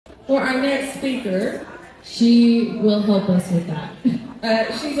for our next speaker. She will help us with that.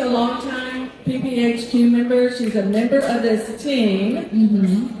 She's a longtime PPHQ member. She's a member of this team.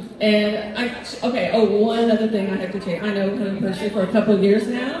 And one other thing I have to tell you. I know her for a couple of years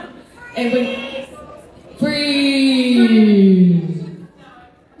now. And freeze.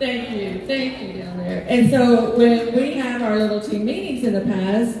 Thank you down there. And so when we have our little team meetings in the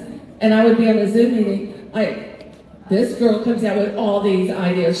past, and I would be on a Zoom meeting, this girl comes out with all these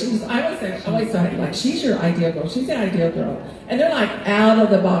ideas. I always say, like, she's your ideal girl. She's the ideal girl. And they're like out of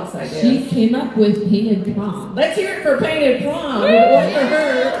the box ideas. She came up with painted prom. Let's hear it for painted prom. It wasn't for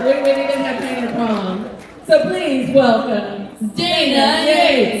her. We didn't have painted prom. So please welcome Dana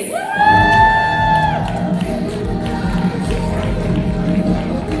Yeatts.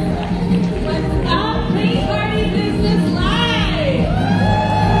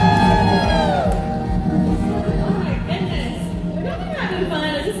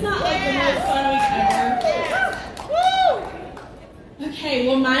 Okay,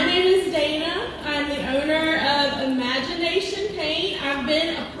 well, my name is Dana. I'm the owner of Imagination Paint. I've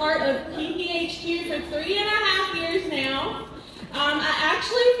been a part of PPHQ for 3.5 years now. I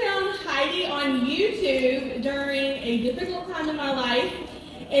actually found Heidi on YouTube during a difficult time in my life,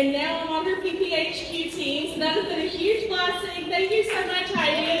 and now I'm on her PPHQ team, so that has been a huge blessing. Thank you so much,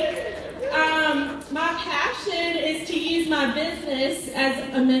 Heidi. My passion is to use my business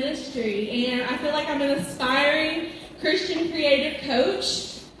as a ministry, and I feel like I'm an aspiring Christian creative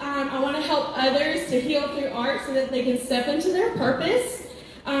coach. I want to help others to heal through art so that they can step into their purpose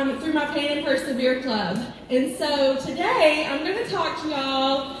through my Pain and Persevere Club. And so today I'm going to talk to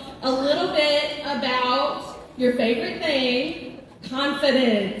y'all a little bit about your favorite thing,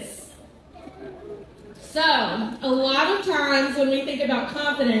 confidence. So a lot of times when we think about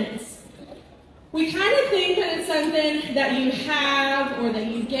confidence, we kind of think that it's something that you have or that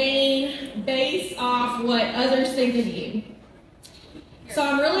you gain based off what others think of you. So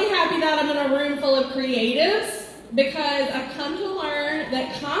I'm really happy that I'm in a room full of creatives because I've come to learn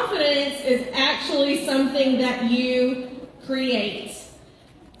that confidence is actually something that you create.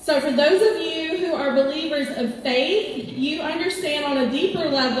 So for those of you who are believers of faith, you understand on a deeper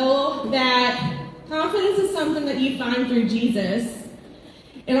level that confidence is something that you find through Jesus.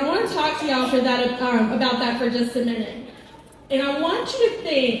 And I want to talk to y'all about that for just a minute. And I want you to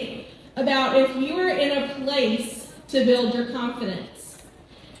think about if you are in a place to build your confidence.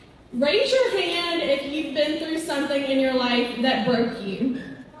 Raise your hand if you've been through something in your life that broke you.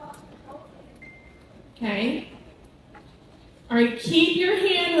 Okay? All right, keep your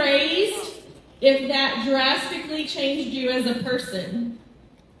hand raised if that drastically changed you as a person.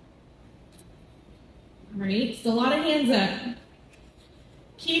 All right, so a lot of hands up.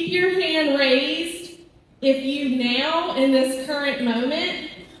 Keep your hand raised if you now, in this current moment,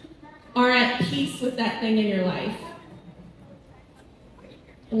 are at peace with that thing in your life.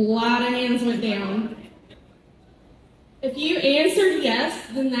 A lot of hands went down. If you answered yes,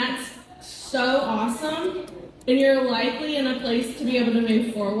 then that's so awesome, and you're likely in a place to be able to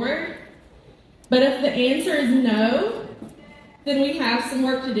move forward. But if the answer is no, then we have some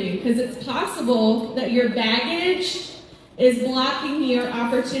work to do, because it's possible that your baggage is blocking your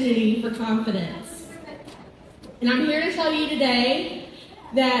opportunity for confidence. And I'm here to tell you today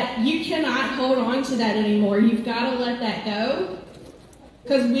that you cannot hold on to that anymore. You've got to let that go,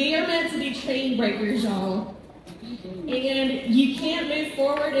 because we are meant to be chain breakers, y'all. And you can't move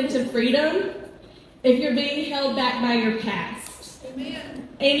forward into freedom if you're being held back by your past. Amen.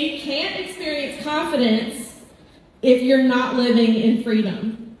 And you can't experience confidence if you're not living in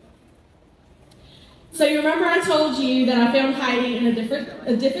freedom. So you remember I told you that I found Heidi in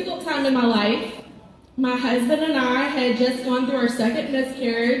a difficult time in my life. My husband and I had just gone through our second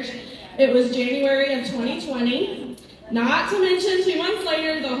miscarriage. It was January of 2020. Not to mention 2 months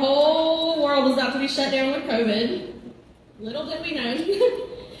later, the whole world was about to be shut down with COVID. Little did we know.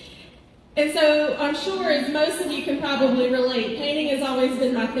 And so I'm sure, as most of you can probably relate, painting has always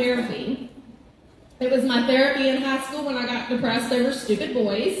been my therapy. It was my therapy in high school when I got depressed over stupid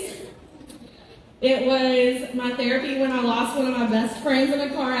boys. It was my therapy when I lost one of my best friends in a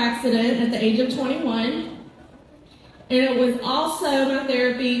car accident at the age of 21. And it was also my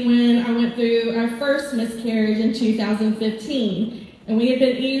therapy when I went through our first miscarriage in 2015. And we had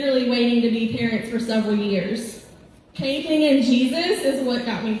been eagerly waiting to be parents for several years. Painting and Jesus is what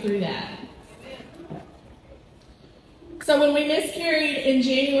got me through that. So when we miscarried in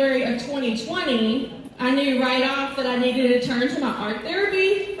January of 2020, I knew right off that I needed to turn to my art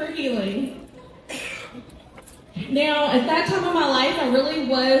therapy for healing. Now, at that time of my life, I really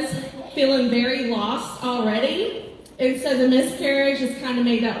was feeling very lost already. And so the miscarriage just kind of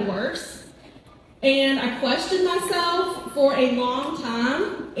made that worse. And I questioned myself for a long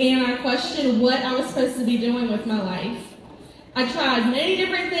time, and I questioned what I was supposed to be doing with my life. I tried many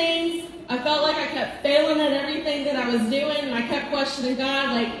different things. I felt like I kept failing at everything that I was doing, and I kept questioning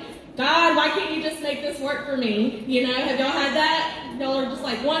God, like, God, why can't you just make this work for me? You know, have y'all had that? Y'all are just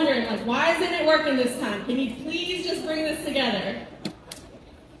like wondering, like, why isn't it working this time? Can you please just bring this together?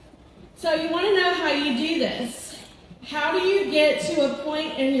 So you want to know how you do this. How do you get to a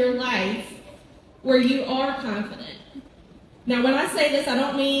point in your life where you are confident? Now, when I say this, I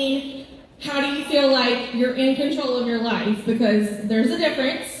don't mean how do you feel like you're in control of your life, because there's a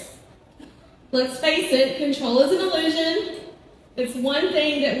difference. Let's face it, control is an illusion. It's one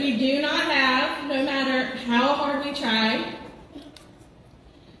thing that we do not have, no matter how hard we try.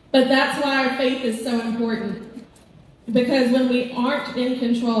 But that's why our faith is so important. Because when we aren't in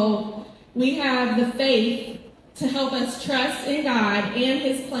control, we have the faith to help us trust in God and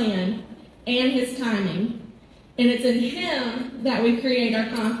His plan and His timing. And it's in Him that we create our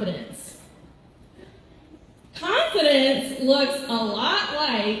confidence. Confidence looks a lot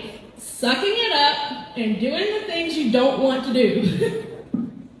like sucking it up and doing the things you don't want to do.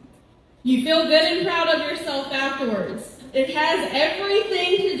 You feel good and proud of yourself afterwards. It has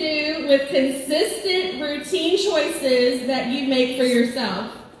everything to do with consistent routine choices that you make for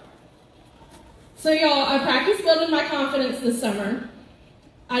yourself. So y'all, I practiced building my confidence this summer.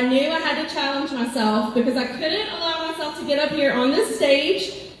 I knew I had to challenge myself because I couldn't allow myself to get up here on this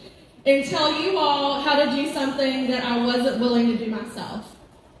stage and tell you all how to do something that I wasn't willing to do myself.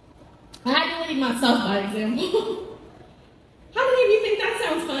 I had to lead myself by example. How many of you think that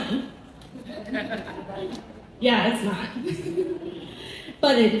sounds fun? Yeah, it's not.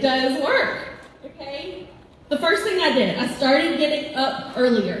 But it does work, okay? The first thing I did, I started getting up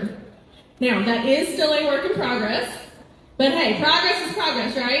earlier. Now, that is still a work in progress, but hey, progress is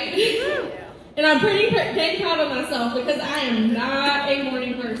progress, right? And I'm pretty dang proud of myself because I am not a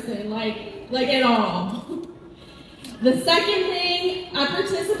morning person, like at all. The second thing, I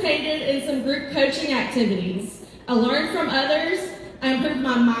participated in some group coaching activities. I learned from others. I improved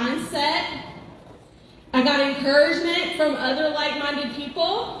my mindset. I got encouragement from other like-minded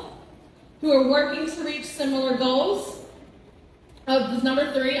people who are working to reach similar goals. Oh, this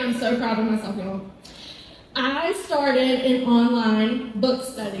number 3, I'm so proud of myself, y'all. I started an online book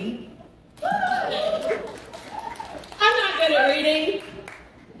study. I'm not good at reading.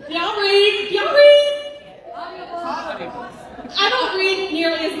 Y'all read? Y'all read? I don't read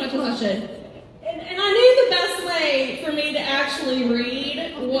nearly as much as I should. And I knew the best way for me to actually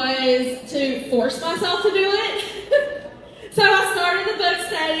read was to force myself to do it. So I started the book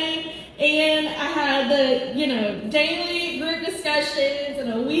study, and I had the, daily group discussions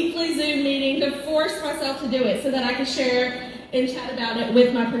and a weekly Zoom meeting to force myself to do it so that I could share and chat about it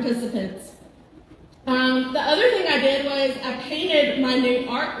with my participants. The other thing I did was I painted my new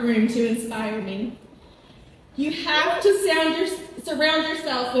art room to inspire me. You have to surround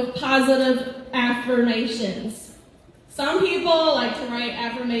yourself with positive affirmations. Some people like to write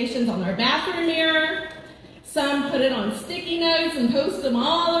affirmations on their bathroom mirror. Some put it on sticky notes and post them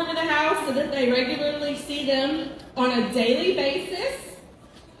all over the house so that they regularly see them on a daily basis.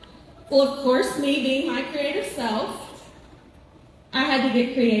 Well, of course, me being my creative self, I had to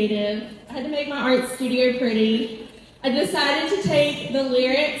get creative. I had to make my art studio pretty. I decided to take the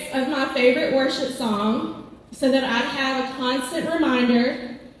lyrics of my favorite worship song so that I'd have a constant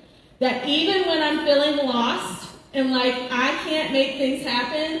reminder that even when I'm feeling lost and like I can't make things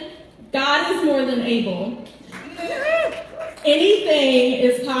happen, God is more than able. Anything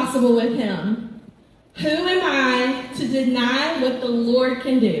is possible with Him. Who am I to deny what the Lord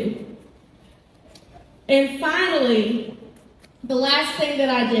can do? And finally, the last thing that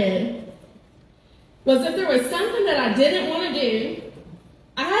I did was if there was something that I didn't want to do,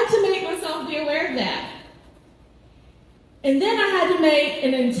 I had to make myself be aware of that. And then I had to make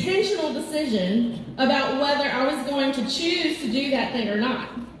an intentional decision about whether I was going to choose to do that thing or not.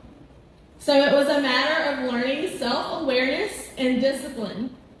 So it was a matter of learning self-awareness and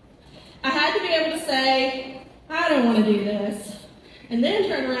discipline. I had to be able to say, I don't want to do this. And then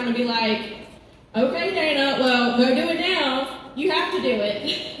turn around and be like, okay, Dana, well, go do it now. You have to do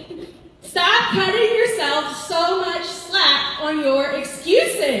it. Stop cutting yourself so much slack on your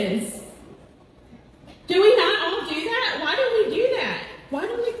excuses. Do we not all do that? Why do we do that?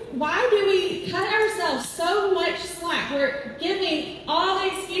 Why do we cut ourselves so much slack? We're giving all the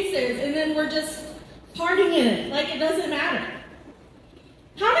excuses and then we're just partying in it like it doesn't matter.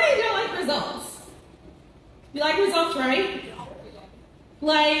 How many of y'all like results? You like results, right?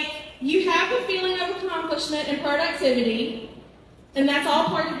 Like, you have a feeling of accomplishment and productivity, and that's all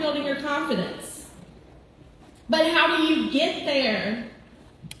part of building your confidence. But how do you get there?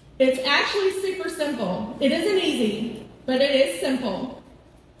 It's actually super simple. It isn't easy, but it is simple.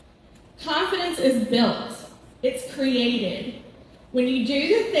 Confidence is built. It's created when you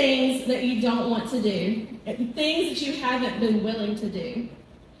do the things that you don't want to do, things that you haven't been willing to do.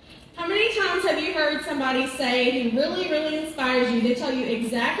 How many times have you heard somebody say who really, really inspires you, they tell you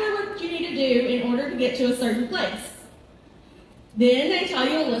exactly what you need to do in order to get to a certain place. Then they tell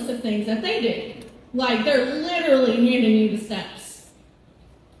you a list of things that they do. Like they're literally handing you the steps.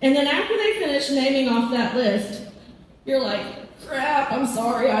 And then after they finish naming off that list, you're like, crap, I'm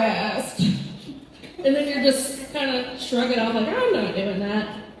sorry I asked. And then you're just kind of shrugging off like, I'm not doing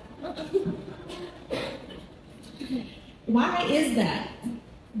that. Why is that?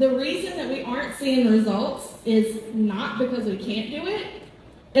 The reason that we aren't seeing results is not because we can't do it,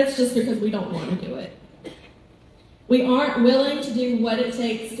 it's just because we don't want to do it. We aren't willing to do what it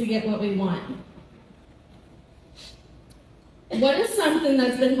takes to get what we want. What is something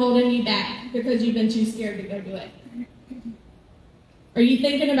that's been holding you back because you've been too scared to go do it? Are you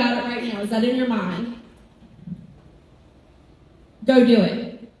thinking about it right now? Is that in your mind? Go do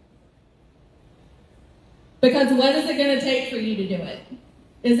it. Because what is it going to take for you to do it?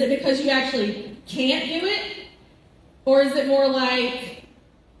 Is it because you actually can't do it? Or is it more like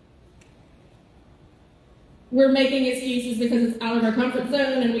we're making excuses because it's out of our comfort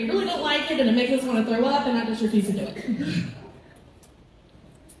zone and we really don't like it and it makes us want to throw up and I just refuse to do it?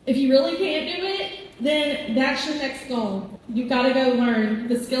 If you really can't do it, then that's your next goal. You've got to go learn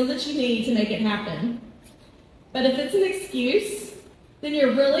the skills that you need to make it happen. But if it's an excuse, then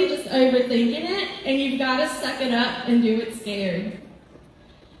you're really just overthinking it and you've got to suck it up and do it scared.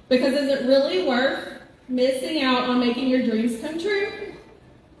 Because is it really worth missing out on making your dreams come true?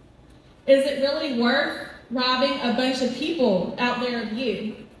 Is it really worth robbing a bunch of people out there of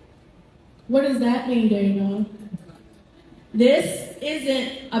you? What does that mean, Dana? This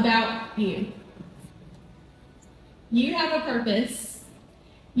isn't about you. You have a purpose.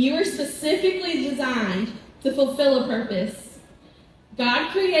 You are specifically designed to fulfill a purpose.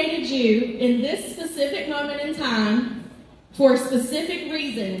 God created you in this specific moment in time for a specific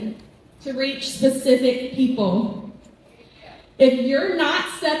reason to reach specific people. If you're not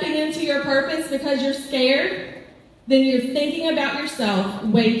stepping into your purpose because you're scared, then you're thinking about yourself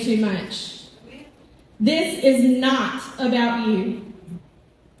way too much. This is not about you.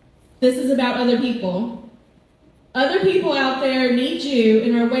 This is about other people. Other people out there need you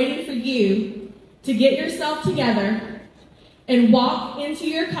and are waiting for you to get yourself together and walk into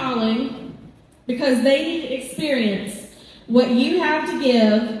your calling because they need to experience what you have to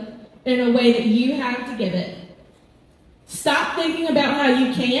give in a way that you have to give it. Stop thinking about how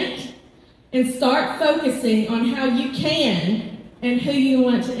you can't and start focusing on how you can and who you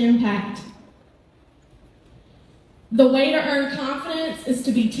want to impact. The way to earn confidence is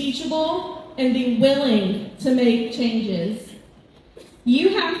to be teachable and be willing to make changes. You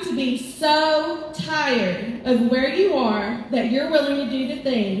have to be so tired of where you are that you're willing to do the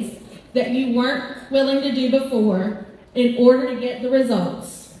things that you weren't willing to do before in order to get the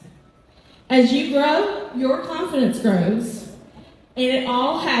results. As you grow, your confidence grows, and it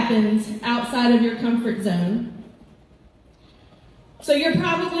all happens outside of your comfort zone. So you're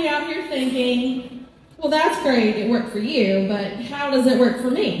probably out here thinking, well, that's great, it worked for you, but how does it work for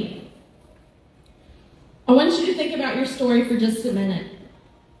me? I want you to think about your story for just a minute.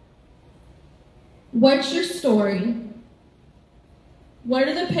 What's your story? What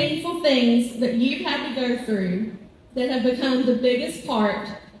are the painful things that you've had to go through that have become the biggest part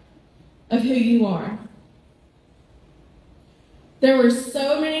of who you are? There were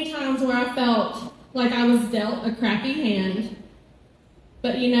so many times where I felt like I was dealt a crappy hand,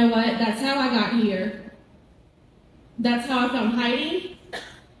 but you know what? That's how I got here. That's how I found Heidi,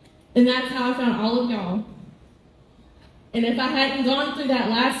 and that's how I found all of y'all. And if I hadn't gone through that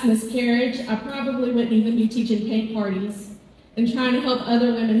last miscarriage, I probably wouldn't even be teaching paint parties and trying to help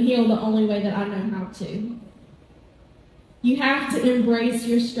other women heal the only way that I know how to. You have to embrace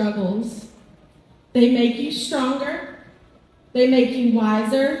your struggles. They make you stronger. They make you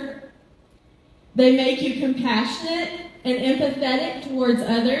wiser. They make you compassionate and empathetic towards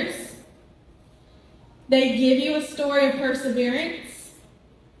others. They give you a story of perseverance,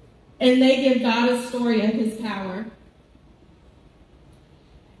 and they give God a story of his power.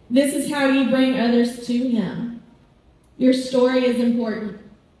 This is how you bring others to him. Your story is important.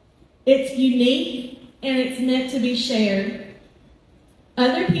 It's unique, and it's meant to be shared.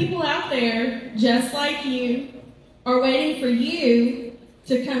 Other people out there, just like you, are waiting for you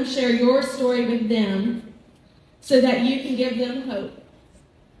to come share your story with them so that you can give them hope.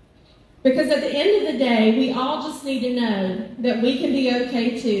 Because at the end of the day, we all just need to know that we can be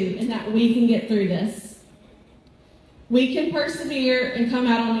okay too and that we can get through this. We can persevere and come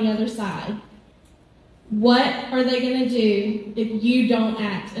out on the other side. What are they going to do if you don't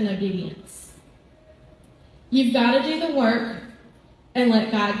act in obedience? You've got to do the work and let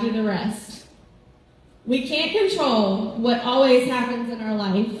God do the rest. We can't control what always happens in our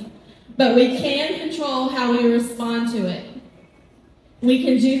life, but we can control how we respond to it. We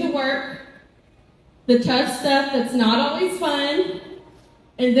can do the work, the tough stuff that's not always fun,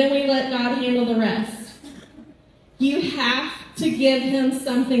 and then we let God handle the rest. You have to give him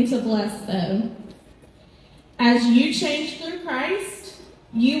something to bless, though. As you change through Christ,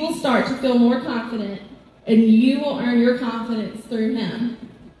 you will start to feel more confident, and you will earn your confidence through him.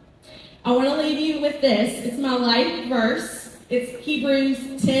 I want to leave you with this. It's my life verse. It's Hebrews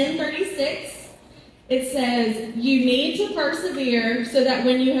 10:36. It says, you need to persevere so that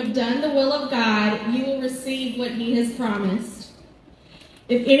when you have done the will of God, you will receive what he has promised.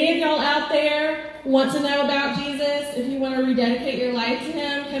 If any of y'all out there want to know about Jesus, if you want to rededicate your life to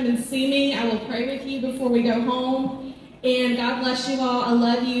him, come and see me. I will pray with you before we go home. And God bless you all. I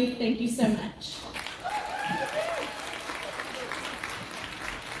love you. Thank you so much.